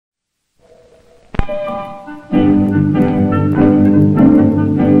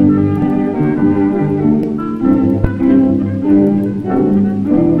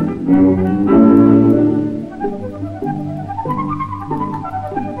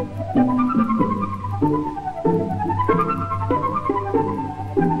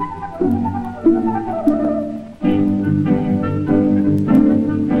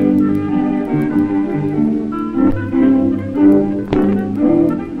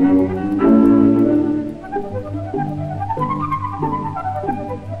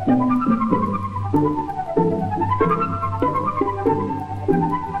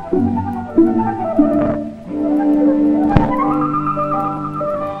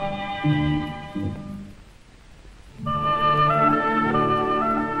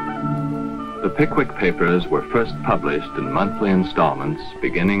Pickwick papers were first published in monthly installments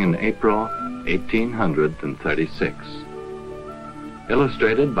beginning in April 1836.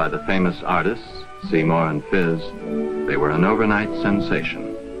 Illustrated by the famous artists Seymour and Phiz, they were an overnight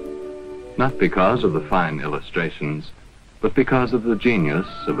sensation. Not because of the fine illustrations, but because of the genius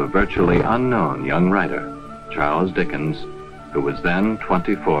of a virtually unknown young writer, Charles Dickens, who was then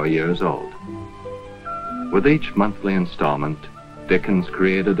 24 years old. With each monthly installment, Dickens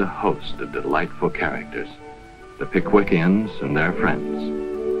created a host of delightful characters, the Pickwickians and their friends.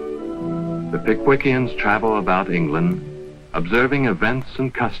 The Pickwickians travel about England, observing events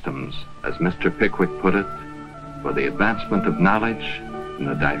and customs, as Mr. Pickwick put it, for the advancement of knowledge and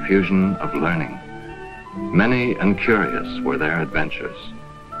the diffusion of learning. Many and curious were their adventures,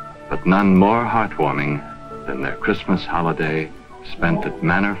 but none more heartwarming than their Christmas holiday spent at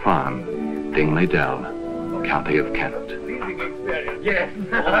Manor Farm, Dingley Dell, County of Kent. Yes.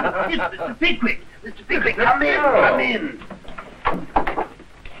 Mr. Pickwick! Mr. Pickwick, come in! Come in!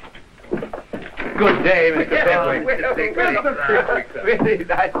 Good day, Mr. Pickwick. Really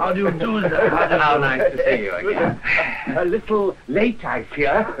nice. How do you do, sir? How nice to see you again. A little late, I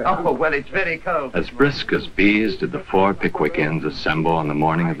fear. Oh, well, it's very cold. As brisk as bees did the four Pickwickians assemble on the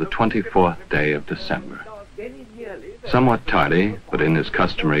morning of the 24th day of December. Somewhat tardy, but in his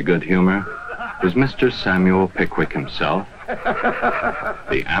customary good humor, was Mr. Samuel Pickwick himself,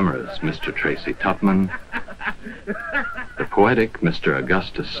 the amorous Mr. Tracy Tupman, the poetic Mr.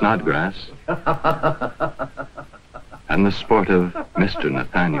 Augustus Snodgrass, and the sportive Mr.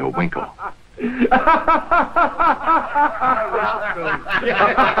 Nathaniel Winkle.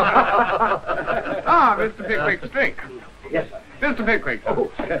 Mr. Pickwick's drink. Yes. Mr. Pickwick.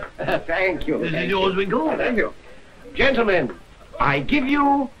 Oh, thank you. This is yours, Winkle. Thank you. Gentlemen, I give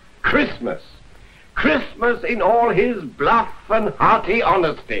you Christmas. Christmas in all his bluff and hearty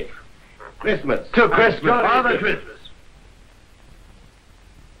honesty. Christmas. To Christmas. Father Christmas.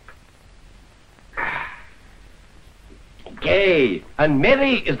 Gay and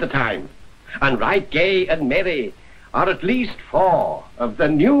merry is the time. And right gay and merry are at least 4 of the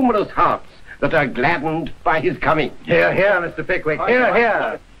numerous hearts that are gladdened by his coming. Hear, hear, Mr. Pickwick. Hear,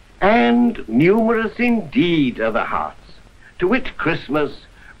 hear. And numerous indeed are the hearts to which Christmas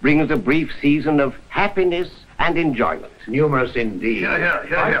brings a brief season of happiness and enjoyment. Numerous indeed. Hear, hear,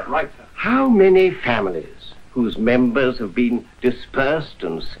 hear, hear. Right, sir. How many families whose members have been dispersed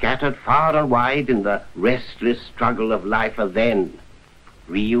and scattered far and wide in the restless struggle of life are then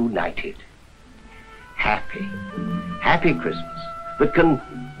reunited. Happy, happy Christmas that can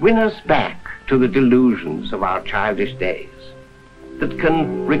win us back to the delusions of our childish days, that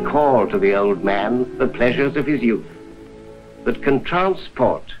can recall to the old man the pleasures of his youth, that can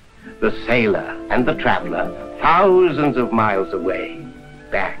transport the sailor and the traveler thousands of miles away,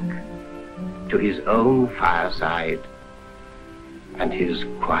 back to his own fireside and his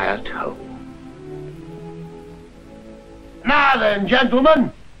quiet home. Now then,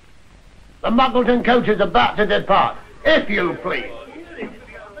 gentlemen, the Muggleton coach is about to depart, if you please.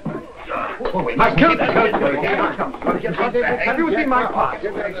 My coat! Have you seen my pass?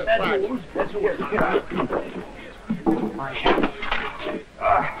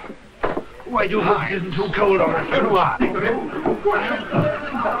 Why do you hope it isn't too cold on us? So do I.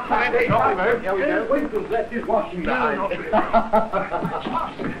 Let this washing behind.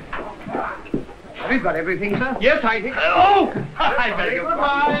 Have you got everything, sir? Yes, I think. Oh! Very good.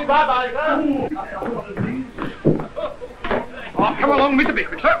 Bye-bye. Oh, come along, Mr.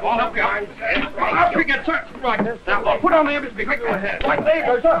 Pickwick, sir. All up behind. Up we get, sir. Right. Now, put on there, Mr. Pickwick. Right, there you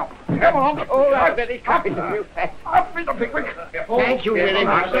go, sir. Come along. Oh, I'm very kind of you. Up, Mr. Pickwick. Thank you very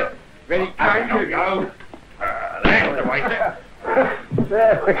much, sir. Very kind of you. That's the way, sir.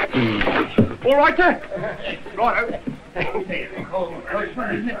 All right, sir? Right,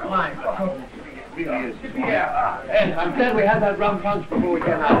 I'm glad we had that rum punch before we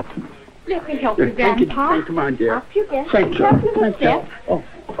came out. Let me help you, Grandpa. Come on, dear. Up you get. Thank you. Up little Thank you. step. Oh.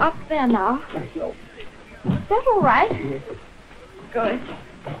 Up there now. Is that all right? Good.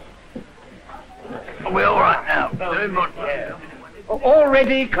 We're all right now. Very much. All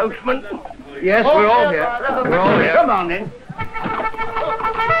ready, coachman? Yes, we're all here. We're all here. Come on, then.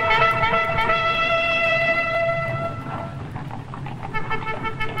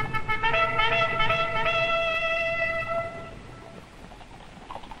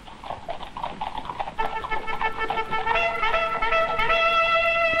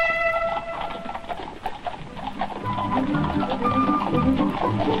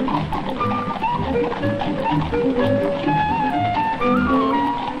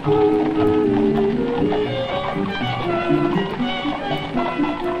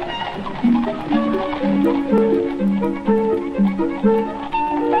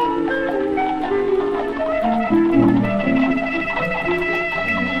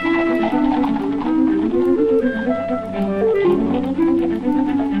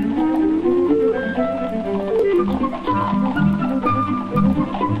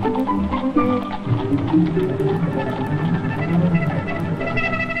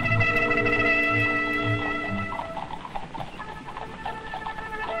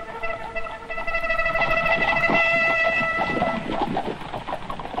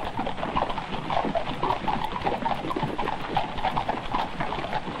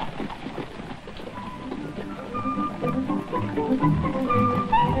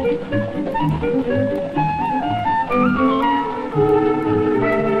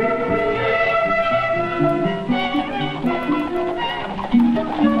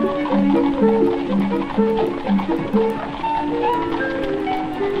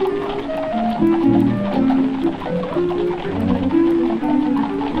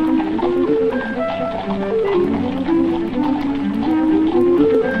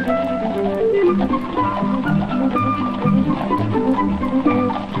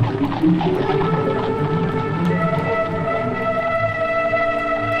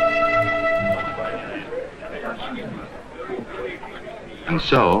 And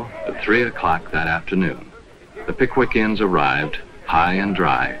so, at 3 o'clock that afternoon, the Pickwickians arrived, high and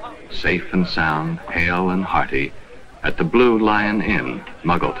dry, safe and sound, hale and hearty, at the Blue Lion Inn,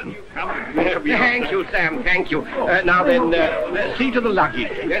 Muggleton. Thank you, Sam, thank you. Now then, see to the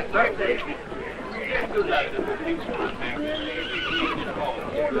luggage. Yes, sir.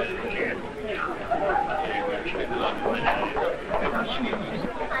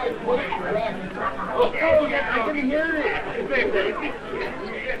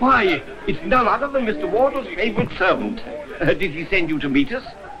 Why, it's none other than Mr. Wardle's favourite servant. Did he send you to meet us?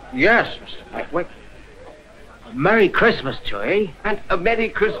 Yes, Mr. Pickwick. A Merry Christmas to you. And a Merry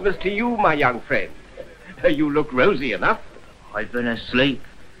Christmas to you, my young friend. You look rosy enough. I've been asleep,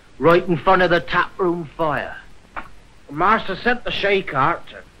 right in front of the tap-room fire. The master sent the shay cart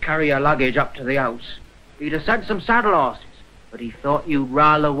to carry your luggage up to the house. He'd have sent some saddle horses, but he thought you'd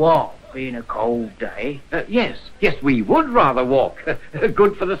rather walk, being a cold day. Yes, we would rather walk.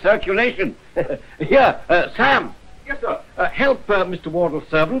 Good for the circulation. Here, Sam. Yes, sir. Help Mr. Wardle's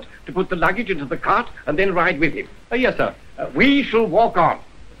servant to put the luggage into the cart and then ride with him. Yes, sir. We shall walk on.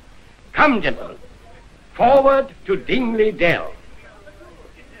 Come, gentlemen. Forward to Dingley Dell.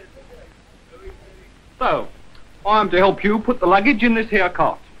 So, I'm to help you put the luggage in this here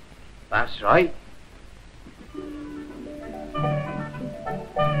cart. That's right.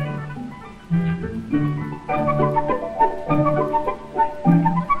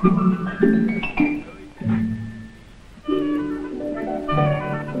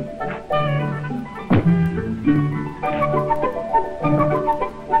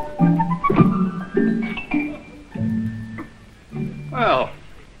 Well,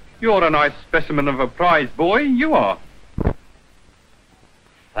 you're a nice specimen of a prize boy, you are.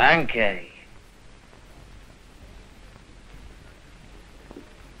 Thank you.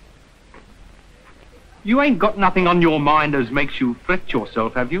 You ain't got nothing on your mind as makes you fret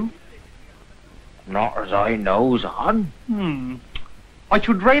yourself, have you? Not as I knows on. I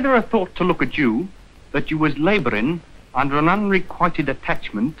should rather have thought to look at you that you was labouring under an unrequited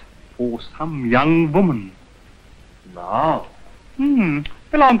attachment for some young woman. No.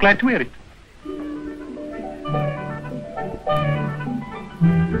 Well, I'm glad to hear it.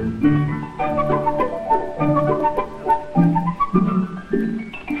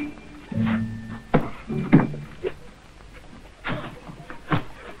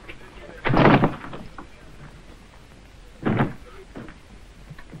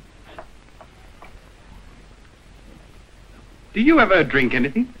 Do you ever drink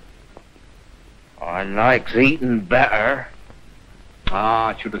anything? I likes eating better.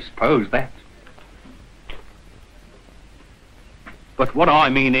 I should have supposed that. But what I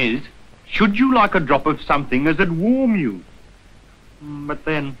mean is, should you like a drop of something as 'ud warm you? But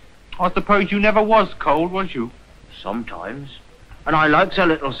then, I suppose you never was cold, was you? Sometimes. And I likes a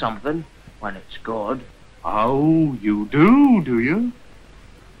little something when it's good. Oh, you do you?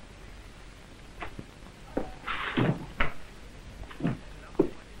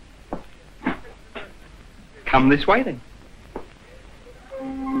 Come this way, then.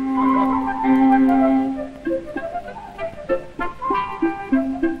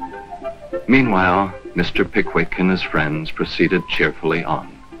 Meanwhile, Mr. Pickwick and his friends proceeded cheerfully on.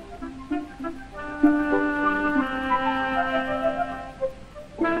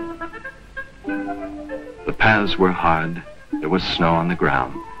 The paths were hard, there was snow on the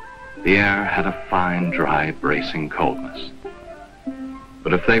ground. The air had a fine, dry, bracing coldness.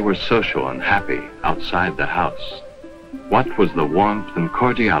 But if they were social and happy outside the house, what was the warmth and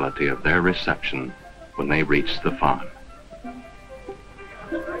cordiality of their reception when they reached the farm?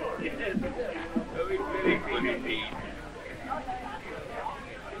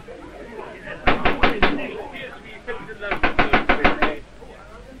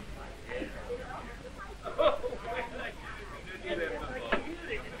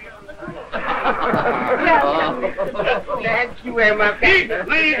 Thank you, Emma. Please. A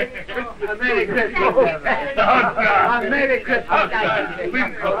Merry Christmas. A Merry Christmas.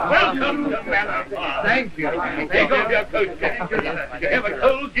 Welcome to Manor Farm. Thank you. Take off your coat. You have a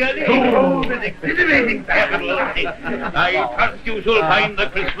cold journey? Oh, an exhilarating capital. I trust you shall find the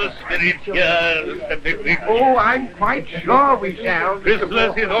Christmas spirit here, Mr. Pickwick. Oh, I'm quite sure we shall.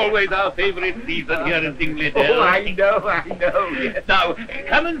 Christmas is always our favourite season here in Dingley Dell. Oh, I know. Yes. Now,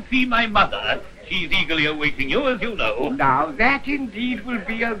 come and see my mother. She's eagerly awaiting you, as you know. Now, that indeed will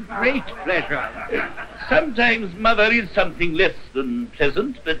be a great pleasure. Sometimes Mother is something less than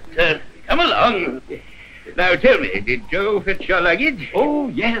pleasant, but come along. Now, tell me, did Joe fetch your luggage? Oh,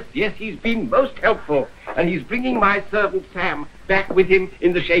 yes, he's been most helpful. And he's bringing my servant Sam back with him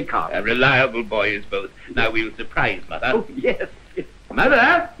in the shay cart. A reliable boy is both. Now, we'll surprise Mother. Oh, yes.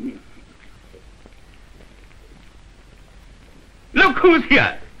 Mother! Look who's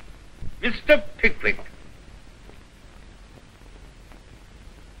here. Mr. Pickwick.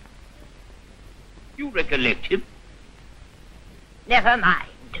 You recollect him? Never mind.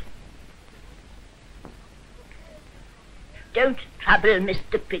 Don't trouble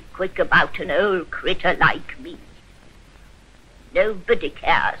Mr. Pickwick about an old critter like me. Nobody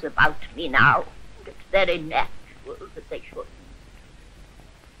cares about me now. It's very natural that they shouldn't.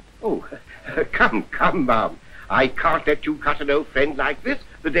 Oh, come, Mum. I can't let you cut an old friend like this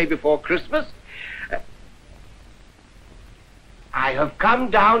the day before Christmas. I have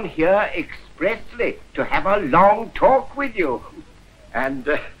come down here expressly to have a long talk with you. And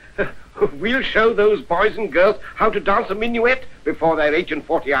we'll show those boys and girls how to dance a minuet before they're 8 and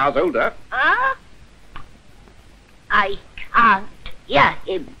 40 hours older. Huh? I can't hear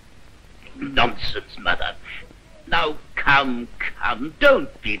him. Nonsense, Mother. Now, come,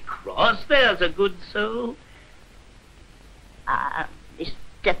 don't be cross. There's a good soul. Ah,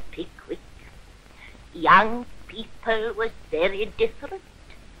 Mr. Pickwick, young people was very different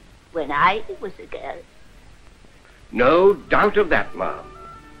when I was a girl. No doubt of that, Ma'am.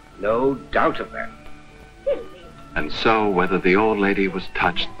 No doubt of that. And so, whether the old lady was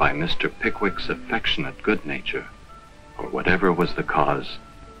touched by Mr. Pickwick's affectionate good nature, or whatever was the cause,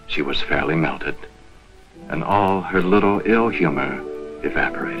 she was fairly melted, and all her little ill humor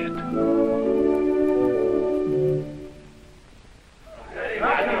evaporated.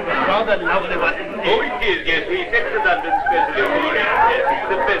 Rather lovely one. Oh, it is, yes. We sent the London specially for it. Yes, it's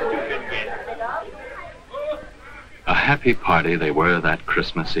the best you can get. A happy party they were that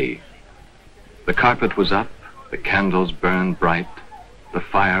Christmas Eve. The carpet was up, the candles burned bright, the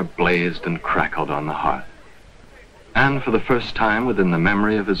fire blazed and crackled on the hearth. And for the first time within the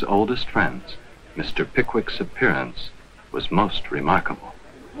memory of his oldest friends, Mr. Pickwick's appearance was most remarkable.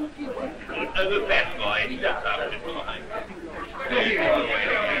 The fat boy steps up to behind.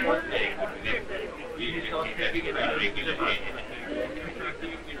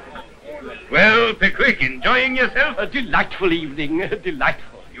 Well, Pickwick, enjoying yourself? A delightful evening,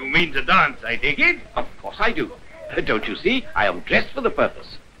 delightful. You mean to dance, I take it? Of course I do. Don't you see? I am dressed for the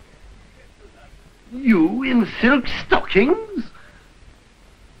purpose. You in silk stockings?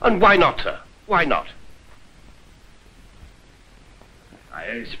 And why not, sir? Why not?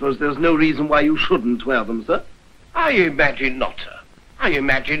 I suppose there's no reason why you shouldn't wear them, sir. I imagine not, sir. I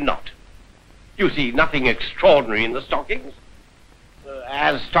imagine not. You see nothing extraordinary in the stockings?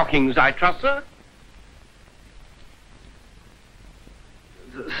 As stockings, I trust, sir?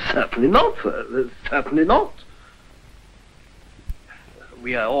 Certainly not, sir. Certainly not.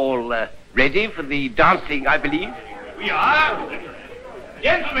 We are all ready for the dancing, I believe. We are.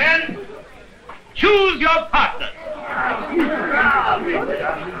 Gentlemen, choose your partners.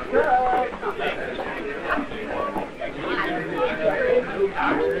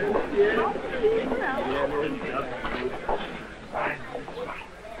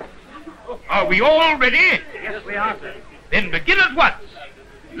 Are we all ready? Yes, we are, sir. Then begin at once.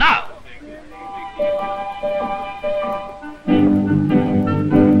 Now.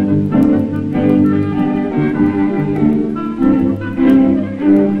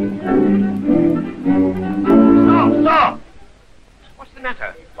 Stop! What's the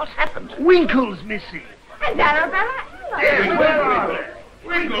matter? What's happened? Winkle's missing. And Arabella.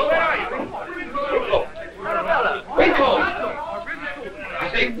 Winkle, where are you? Winkle!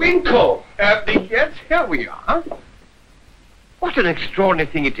 I say, Winkle! Yes, here we are. What an extraordinary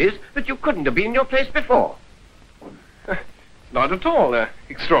thing it is that you couldn't have been in your place before. Not at all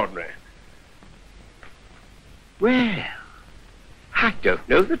extraordinary. Well, I don't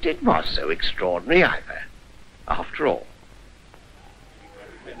know that it was so extraordinary either, after all.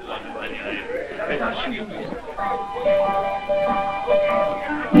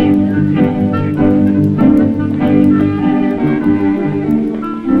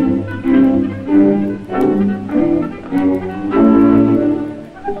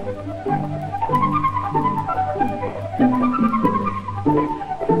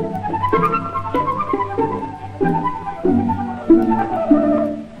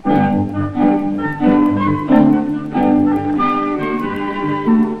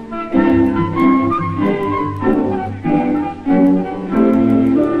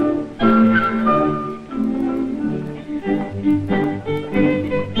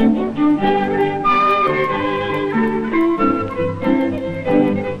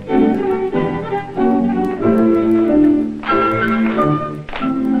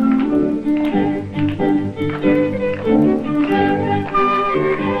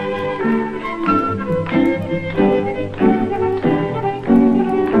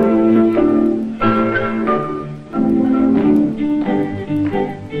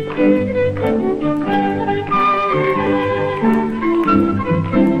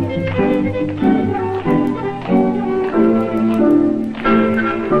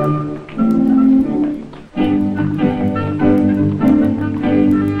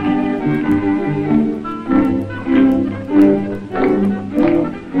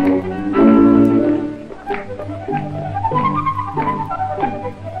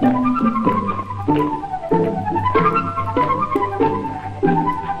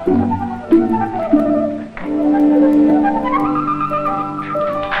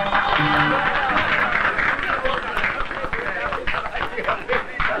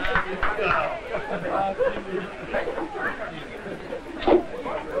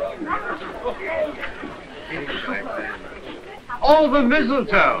 Oh, the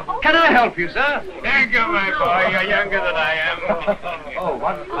mistletoe. Can I help you, sir? Thank you, my boy. You're younger than I am. Oh,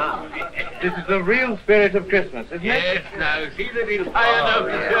 what fun. This is the real spirit of Christmas, isn't it? Yes, now, see that he's high enough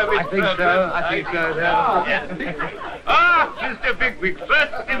to serve his purpose. I think so, sir. Yes. Ah, Mr. Pickwick,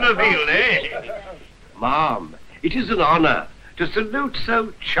 first in the field, eh? Ma'am, it is an honor to salute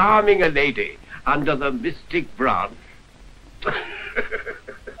so charming a lady under the mystic branch.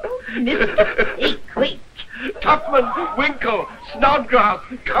 Mr. Pickwick. Tupman, Winkle, Snodgrass,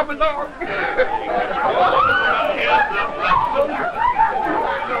 come along.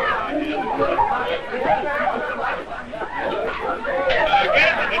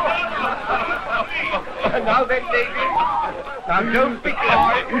 Now then, ladies, now don't be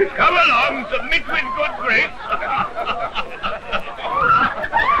coy. Come along, submit with good grace.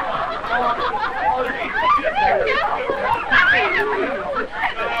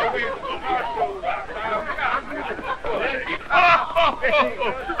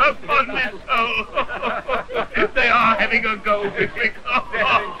 Upon my soul. They are having a go, Pickwick.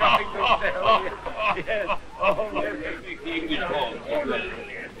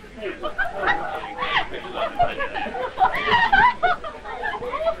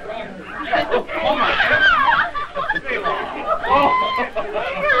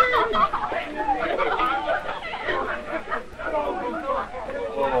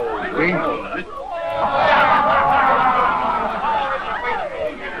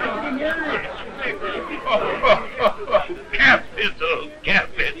 Capital.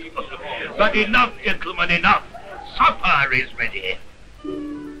 But enough, gentlemen, enough. Supper is ready.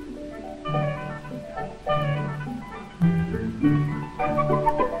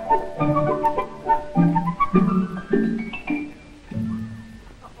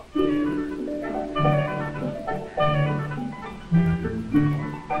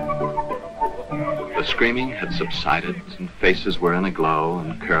 The screaming had subsided, and faces were in a glow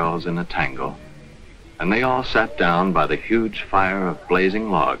and curls in a tangle. And they all sat down by the huge fire of blazing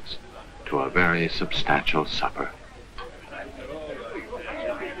logs to a very substantial supper.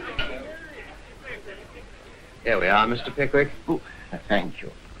 Here we are, Mr. Pickwick. Oh, thank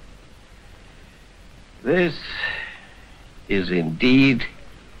you. This is indeed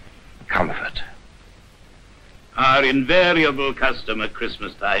comfort. Our invariable custom at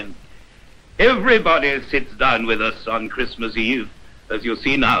Christmas time. Everybody sits down with us on Christmas Eve, as you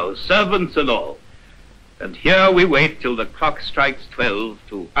see now, servants and all. And here we wait till the clock strikes 12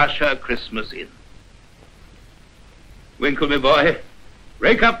 to usher Christmas in. Winkle, my boy,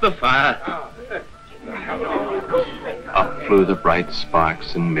 rake up the fire. Up flew the bright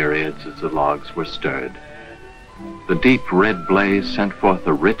sparks in myriads as the logs were stirred. The deep red blaze sent forth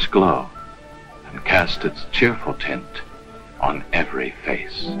a rich glow and cast its cheerful tint on every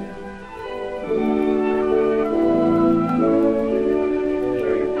face.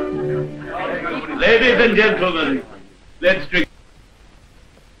 Ladies and gentlemen, let's drink.